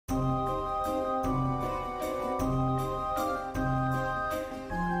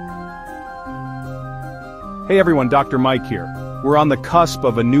Hey everyone, Dr. Mike here. We're on the cusp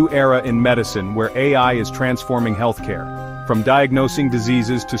of a new era in medicine where AI is transforming healthcare. From diagnosing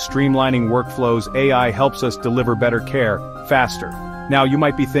diseases to streamlining workflows, AI helps us deliver better care, faster. Now you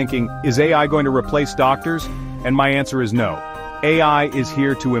might be thinking, is AI going to replace doctors? And my answer is no. AI is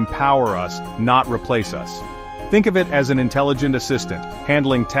here to empower us, not replace us. Think of it as an intelligent assistant,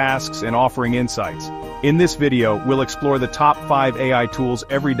 handling tasks and offering insights. In this video, we'll explore the top 5 AI tools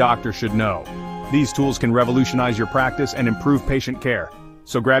every doctor should know. These tools can revolutionize your practice and improve patient care.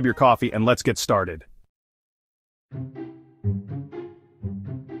 So grab your coffee and let's get started.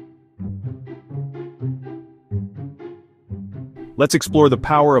 Let's explore the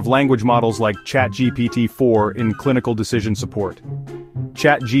power of language models like ChatGPT-4 in clinical decision support.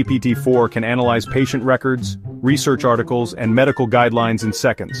 ChatGPT-4 can analyze patient records, research articles, and medical guidelines in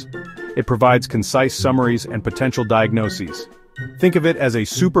seconds. It provides concise summaries and potential diagnoses. Think of it as a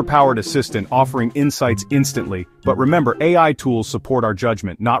super-powered assistant offering insights instantly, but remember, AI tools support our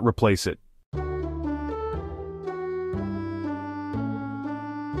judgment, not replace it.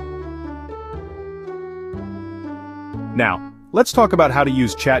 Now, let's talk about how to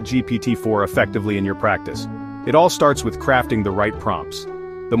use ChatGPT-4 effectively in your practice. It all starts with crafting the right prompts.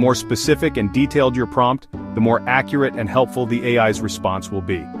 The more specific and detailed your prompt, the more accurate and helpful the AI's response will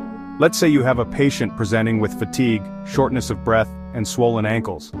be. Let's say you have a patient presenting with fatigue, shortness of breath, and swollen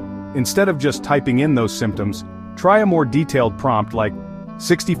ankles. Instead of just typing in those symptoms, try a more detailed prompt like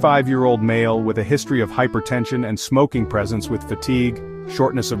 65-year-old male with a history of hypertension and smoking presence with fatigue,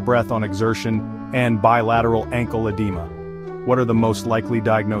 shortness of breath on exertion, and bilateral ankle edema. What are the most likely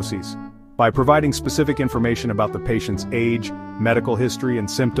diagnoses? By providing specific information about the patient's age, medical history,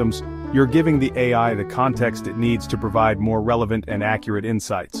 and symptoms, you're giving the AI the context it needs to provide more relevant and accurate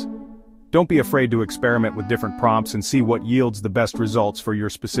insights. Don't be afraid to experiment with different prompts and see what yields the best results for your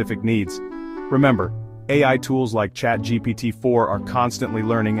specific needs. Remember, AI tools like ChatGPT-4 are constantly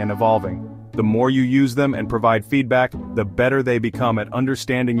learning and evolving. The more you use them and provide feedback, the better they become at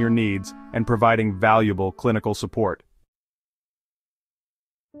understanding your needs and providing valuable clinical support.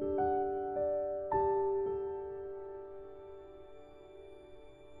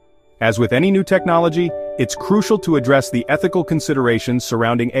 As with any new technology, it's crucial to address the ethical considerations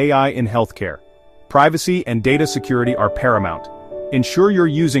surrounding AI in healthcare. Privacy and data security are paramount. Ensure you're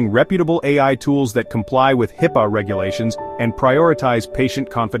using reputable AI tools that comply with HIPAA regulations and prioritize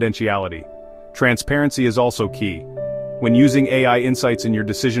patient confidentiality. Transparency is also key. When using AI insights in your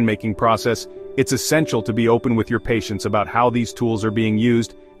decision-making process, it's essential to be open with your patients about how these tools are being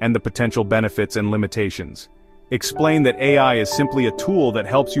used and the potential benefits and limitations. Explain that AI is simply a tool that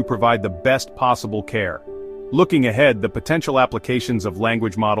helps you provide the best possible care. Looking ahead, the potential applications of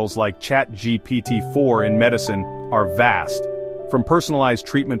language models like ChatGPT-4 in medicine are vast. From personalized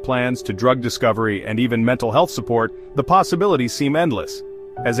treatment plans to drug discovery and even mental health support, the possibilities seem endless.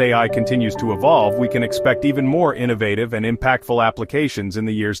 As AI continues to evolve, we can expect even more innovative and impactful applications in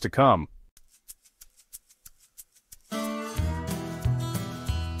the years to come.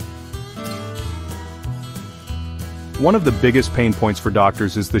 One of the biggest pain points for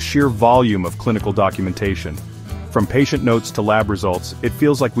doctors is the sheer volume of clinical documentation. From patient notes to lab results, it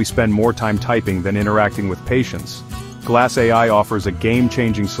feels like we spend more time typing than interacting with patients. Glass AI offers a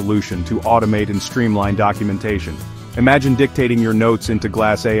game-changing solution to automate and streamline documentation. Imagine dictating your notes into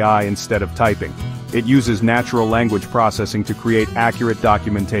Glass AI instead of typing. It uses natural language processing to create accurate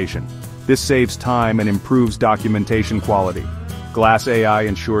documentation. This saves time and improves documentation quality. Glass AI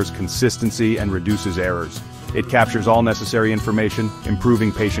ensures consistency and reduces errors. It captures all necessary information,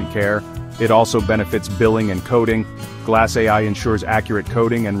 improving patient care. It also benefits billing and coding. Glass AI ensures accurate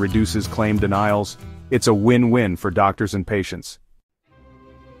coding and reduces claim denials. It's a win-win for doctors and patients.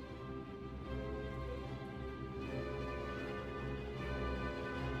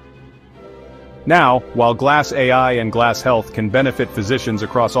 Now, while Glass AI and Glass Health can benefit physicians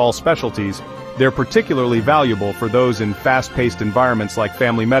across all specialties, they're particularly valuable for those in fast-paced environments like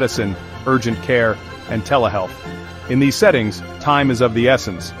family medicine, urgent care, and telehealth. In these settings, time is of the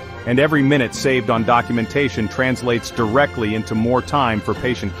essence, and every minute saved on documentation translates directly into more time for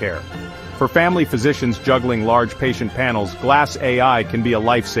patient care. For family physicians juggling large patient panels, Glass AI can be a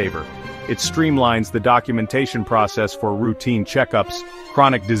lifesaver. It streamlines the documentation process for routine checkups,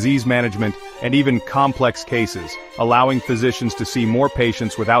 chronic disease management, and even complex cases, allowing physicians to see more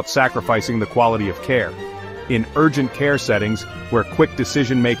patients without sacrificing the quality of care. In urgent care settings, where quick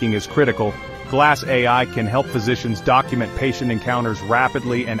decision-making is critical, Glass AI can help physicians document patient encounters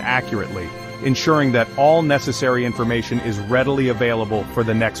rapidly and accurately, ensuring that all necessary information is readily available for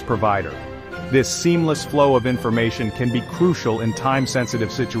the next provider. This seamless flow of information can be crucial in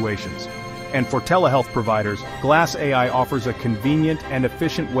time-sensitive situations. And for telehealth providers, Glass AI offers a convenient and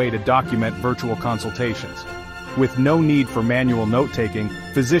efficient way to document virtual consultations. With no need for manual note-taking,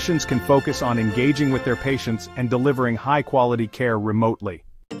 physicians can focus on engaging with their patients and delivering high-quality care remotely.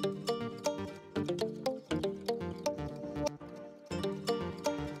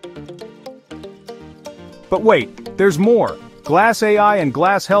 But wait, there's more. Glass AI and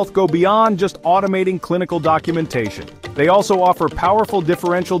Glass Health go beyond just automating clinical documentation. They also offer powerful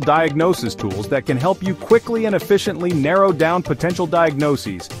differential diagnosis tools that can help you quickly and efficiently narrow down potential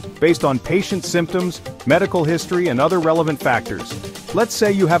diagnoses based on patient symptoms, medical history, and other relevant factors. Let's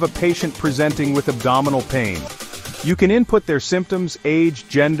say you have a patient presenting with abdominal pain. You can input their symptoms, age,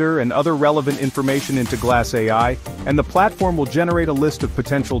 gender, and other relevant information into Glass AI, and the platform will generate a list of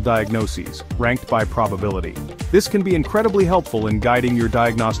potential diagnoses, ranked by probability. This can be incredibly helpful in guiding your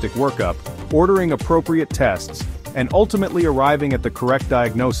diagnostic workup, ordering appropriate tests, and ultimately arriving at the correct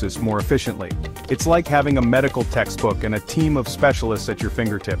diagnosis more efficiently. It's like having a medical textbook and a team of specialists at your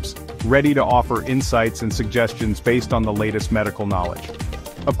fingertips, ready to offer insights and suggestions based on the latest medical knowledge.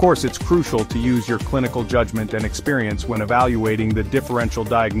 Of course, it's crucial to use your clinical judgment and experience when evaluating the differential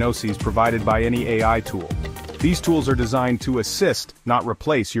diagnoses provided by any AI tool. These tools are designed to assist, not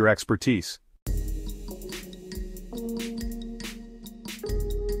replace your expertise.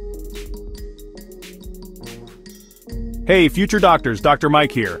 Hey, future doctors, Dr.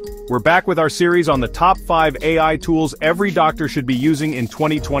 Mike here. We're back with our series on the top 5 AI tools every doctor should be using in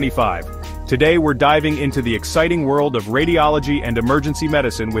 2025. Today we're diving into the exciting world of radiology and emergency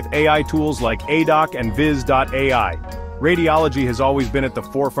medicine with AI tools like ADoc and Viz.ai. Radiology has always been at the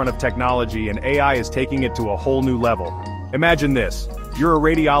forefront of technology, and AI is taking it to a whole new level. Imagine this: you're a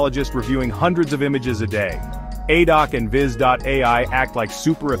radiologist reviewing hundreds of images a day. ADoc and Viz.ai act like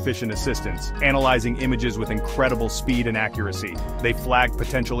super efficient assistants, analyzing images with incredible speed and accuracy. They flag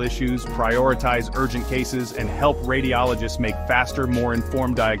potential issues, prioritize urgent cases, and help radiologists make faster, more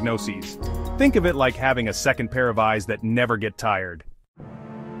informed diagnoses. Think of it like having a second pair of eyes that never get tired.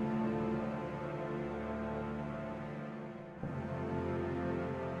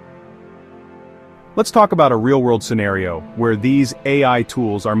 Let's talk about a real-world scenario where these AI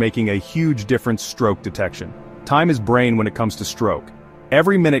tools are making a huge difference: stroke detection. Time is brain when it comes to stroke.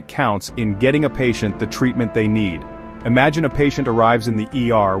 Every minute counts in getting a patient the treatment they need. Imagine a patient arrives in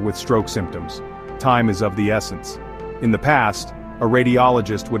the ER with stroke symptoms. Time is of the essence. In the past, a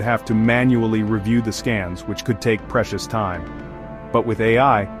radiologist would have to manually review the scans, which could take precious time. But with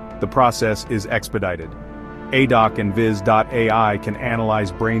AI, the process is expedited. ADoc and Viz.ai can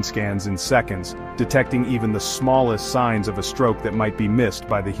analyze brain scans in seconds, detecting even the smallest signs of a stroke that might be missed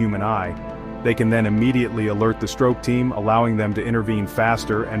by the human eye. They can then immediately alert the stroke team, allowing them to intervene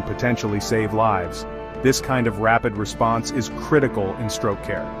faster and potentially save lives. This kind of rapid response is critical in stroke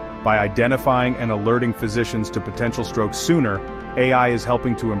care. By identifying and alerting physicians to potential strokes sooner, AI is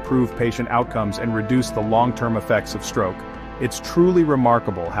helping to improve patient outcomes and reduce the long-term effects of stroke. It's truly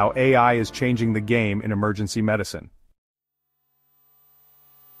remarkable how AI is changing the game in emergency medicine.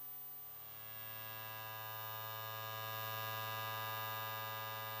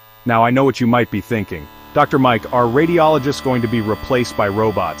 Now I know what you might be thinking. Dr. Mike, are radiologists going to be replaced by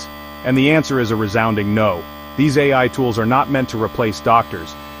robots? And the answer is a resounding no. These AI tools are not meant to replace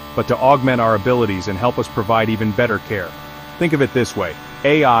doctors, but to augment our abilities and help us provide even better care. Think of it this way: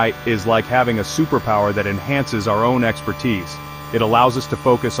 AI is like having a superpower that enhances our own expertise. It allows us to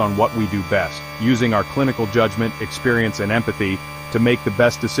focus on what we do best, using our clinical judgment, experience, and empathy to make the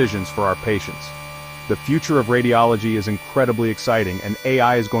best decisions for our patients. The future of radiology is incredibly exciting, and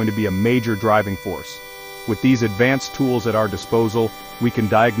AI is going to be a major driving force. With these advanced tools at our disposal, we can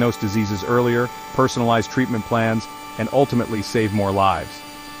diagnose diseases earlier, personalize treatment plans, and ultimately save more lives.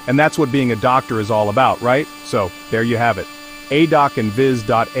 And that's what being a doctor is all about, right? So, there you have it. ADoc and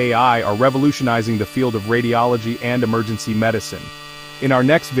Viz.ai are revolutionizing the field of radiology and emergency medicine. In our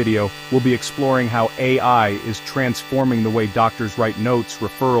next video, we'll be exploring how AI is transforming the way doctors write notes,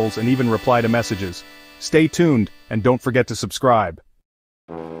 referrals, and even reply to messages. Stay tuned, and don't forget to subscribe.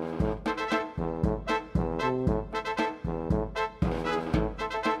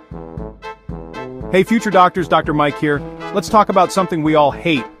 Hey future doctors, Dr. Mike here. Let's talk about something we all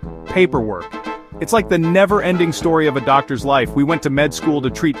hate: paperwork. It's like the never-ending story of a doctor's life. We went to med school to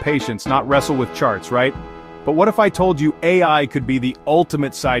treat patients, not wrestle with charts, right? But what if I told you AI could be the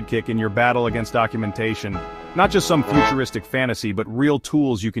ultimate sidekick in your battle against documentation? Not just some futuristic fantasy, but real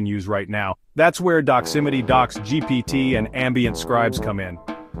tools you can use right now. That's where Doximity Docs GPT and Ambient Scribes come in.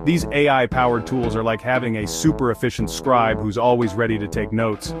 These AI-powered tools are like having a super-efficient scribe who's always ready to take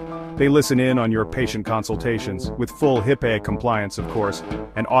notes. They listen in on your patient consultations, with full HIPAA compliance of course,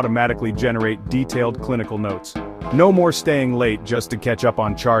 and automatically generate detailed clinical notes. No more staying late just to catch up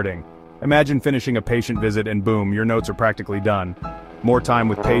on charting. Imagine finishing a patient visit and boom, your notes are practically done. More time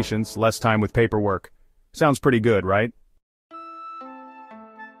with patients, less time with paperwork. Sounds pretty good, right?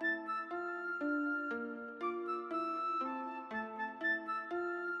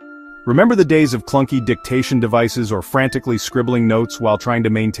 Remember the days of clunky dictation devices or frantically scribbling notes while trying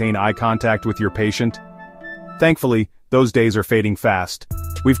to maintain eye contact with your patient? Thankfully, those days are fading fast.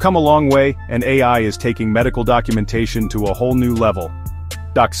 We've come a long way, and AI is taking medical documentation to a whole new level.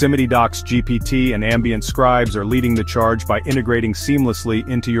 Doximity Docs GPT and ambient scribes are leading the charge by integrating seamlessly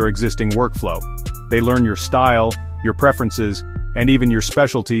into your existing workflow. They learn your style, your preferences, and even your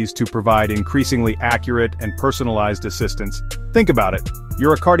specialties to provide increasingly accurate and personalized assistance. Think about it.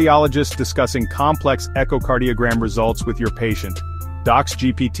 You're a cardiologist discussing complex echocardiogram results with your patient. Docs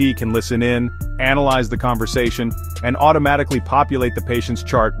GPT can listen in, analyze the conversation, and automatically populate the patient's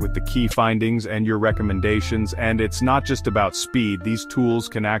chart with the key findings and your recommendations. And it's not just about speed, these tools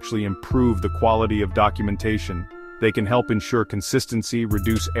can actually improve the quality of documentation. They can help ensure consistency,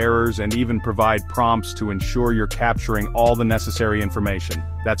 reduce errors, and even provide prompts to ensure you're capturing all the necessary information.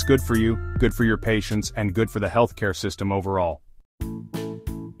 That's good for you, good for your patients, and good for the healthcare system overall.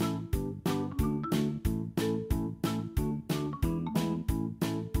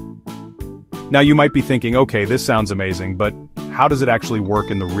 Now you might be thinking, okay, this sounds amazing, but how does it actually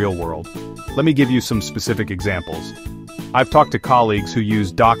work in the real world? Let me give you some specific examples. I've talked to colleagues who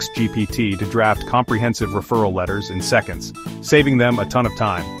use Docs GPT to draft comprehensive referral letters in seconds, saving them a ton of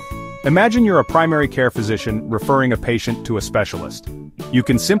time. Imagine you're a primary care physician referring a patient to a specialist. You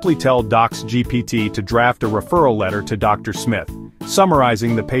can simply tell Docs GPT to draft a referral letter to Dr. Smith,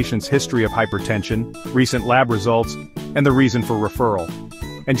 summarizing the patient's history of hypertension, recent lab results, and the reason for referral.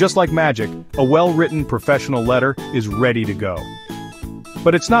 And just like magic, a well-written professional letter is ready to go.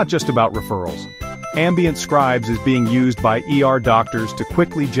 But it's not just about referrals. Ambient scribes is being used by ER doctors to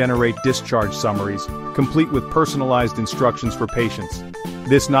quickly generate discharge summaries, complete with personalized instructions for patients.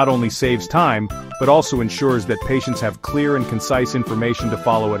 This not only saves time, but also ensures that patients have clear and concise information to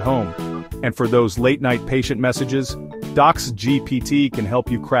follow at home. And for those late-night patient messages, Docs GPT can help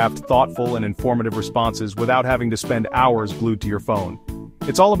you craft thoughtful and informative responses without having to spend hours glued to your phone.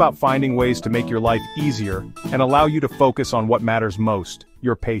 It's all about finding ways to make your life easier and allow you to focus on what matters most,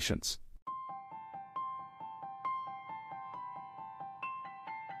 your patients.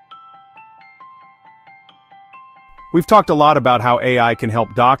 We've talked a lot about how AI can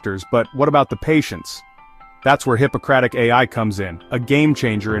help doctors, but what about the patients? That's where Hippocratic AI comes in, a game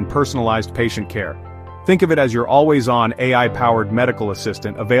changer in personalized patient care. Think of it as your always-on AI-powered medical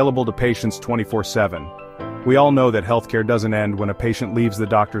assistant available to patients 24/7. We all know that healthcare doesn't end when a patient leaves the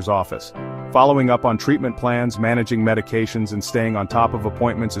doctor's office. Following up on treatment plans, managing medications, and staying on top of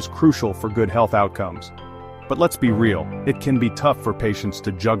appointments is crucial for good health outcomes. But let's be real, it can be tough for patients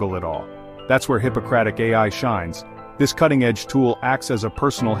to juggle it all. That's where Hippocratic AI shines. This cutting-edge tool acts as a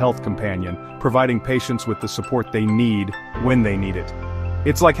personal health companion, providing patients with the support they need when they need it.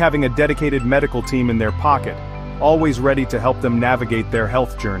 It's like having a dedicated medical team in their pocket, always ready to help them navigate their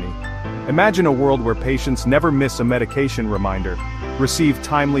health journey. Imagine a world where patients never miss a medication reminder, receive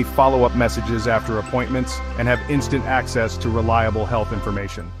timely follow-up messages after appointments, and have instant access to reliable health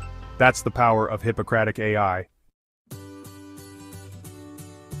information. That's the power of Hippocratic AI.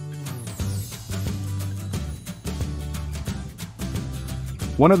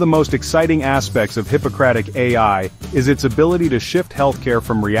 One of the most exciting aspects of Hippocratic AI is its ability to shift healthcare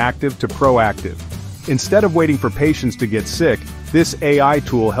from reactive to proactive. Instead of waiting for patients to get sick, this AI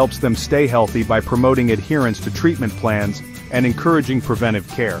tool helps them stay healthy by promoting adherence to treatment plans and encouraging preventive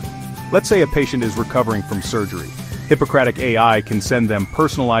care. Let's say a patient is recovering from surgery. Hippocratic AI can send them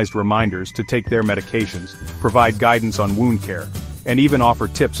personalized reminders to take their medications, provide guidance on wound care, and even offer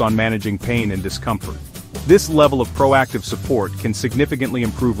tips on managing pain and discomfort. This level of proactive support can significantly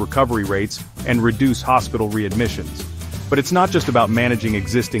improve recovery rates and reduce hospital readmissions. But it's not just about managing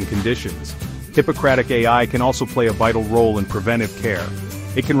existing conditions. Hippocratic AI can also play a vital role in preventive care.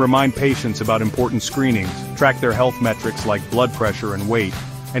 It can remind patients about important screenings, track their health metrics like blood pressure and weight,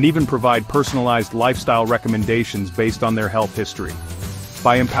 and even provide personalized lifestyle recommendations based on their health history.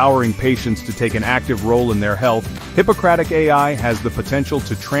 By empowering patients to take an active role in their health, Hippocratic AI has the potential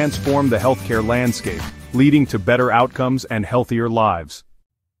to transform the healthcare landscape, leading to better outcomes and healthier lives.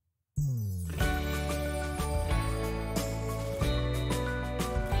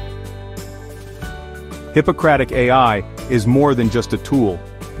 Hippocratic AI is more than just a tool,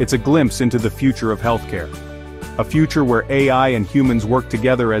 It's a glimpse into the future of healthcare. A future where AI and humans work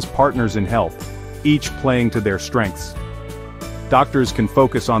together as partners in health, each playing to their strengths. Doctors can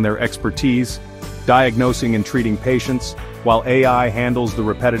focus on their expertise, diagnosing and treating patients, while AI handles the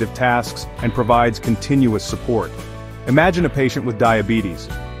repetitive tasks and provides continuous support. Imagine a patient with diabetes.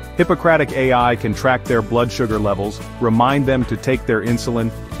 Hippocratic AI can track their blood sugar levels, remind them to take their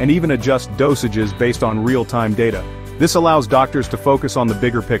insulin, and even adjust dosages based on real-time data. This allows doctors to focus on the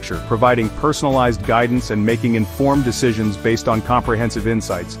bigger picture, providing personalized guidance and making informed decisions based on comprehensive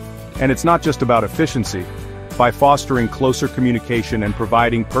insights. And it's not just about efficiency. By fostering closer communication and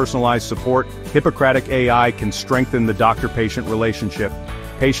providing personalized support, Hippocratic AI can strengthen the doctor-patient relationship.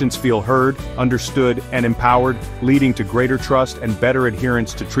 Patients feel heard, understood, and empowered, leading to greater trust and better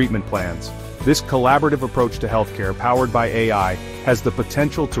adherence to treatment plans. This collaborative approach to healthcare, powered by AI, has the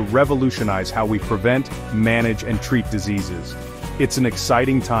potential to revolutionize how we prevent, manage, and treat diseases. It's an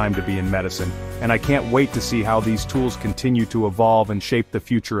exciting time to be in medicine, and I can't wait to see how these tools continue to evolve and shape the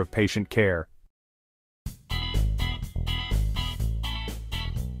future of patient care.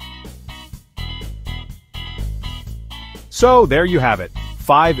 So, there you have it.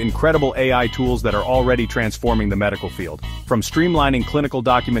 5 incredible AI tools that are already transforming the medical field. From streamlining clinical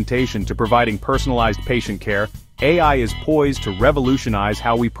documentation to providing personalized patient care, AI is poised to revolutionize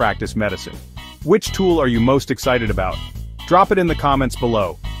how we practice medicine. Which tool are you most excited about? Drop it in the comments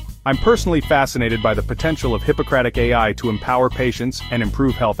below. I'm personally fascinated by the potential of Hippocratic AI to empower patients and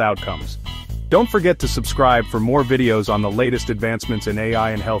improve health outcomes. Don't forget to subscribe for more videos on the latest advancements in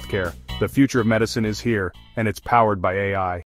AI and healthcare. The future of medicine is here, and it's powered by AI.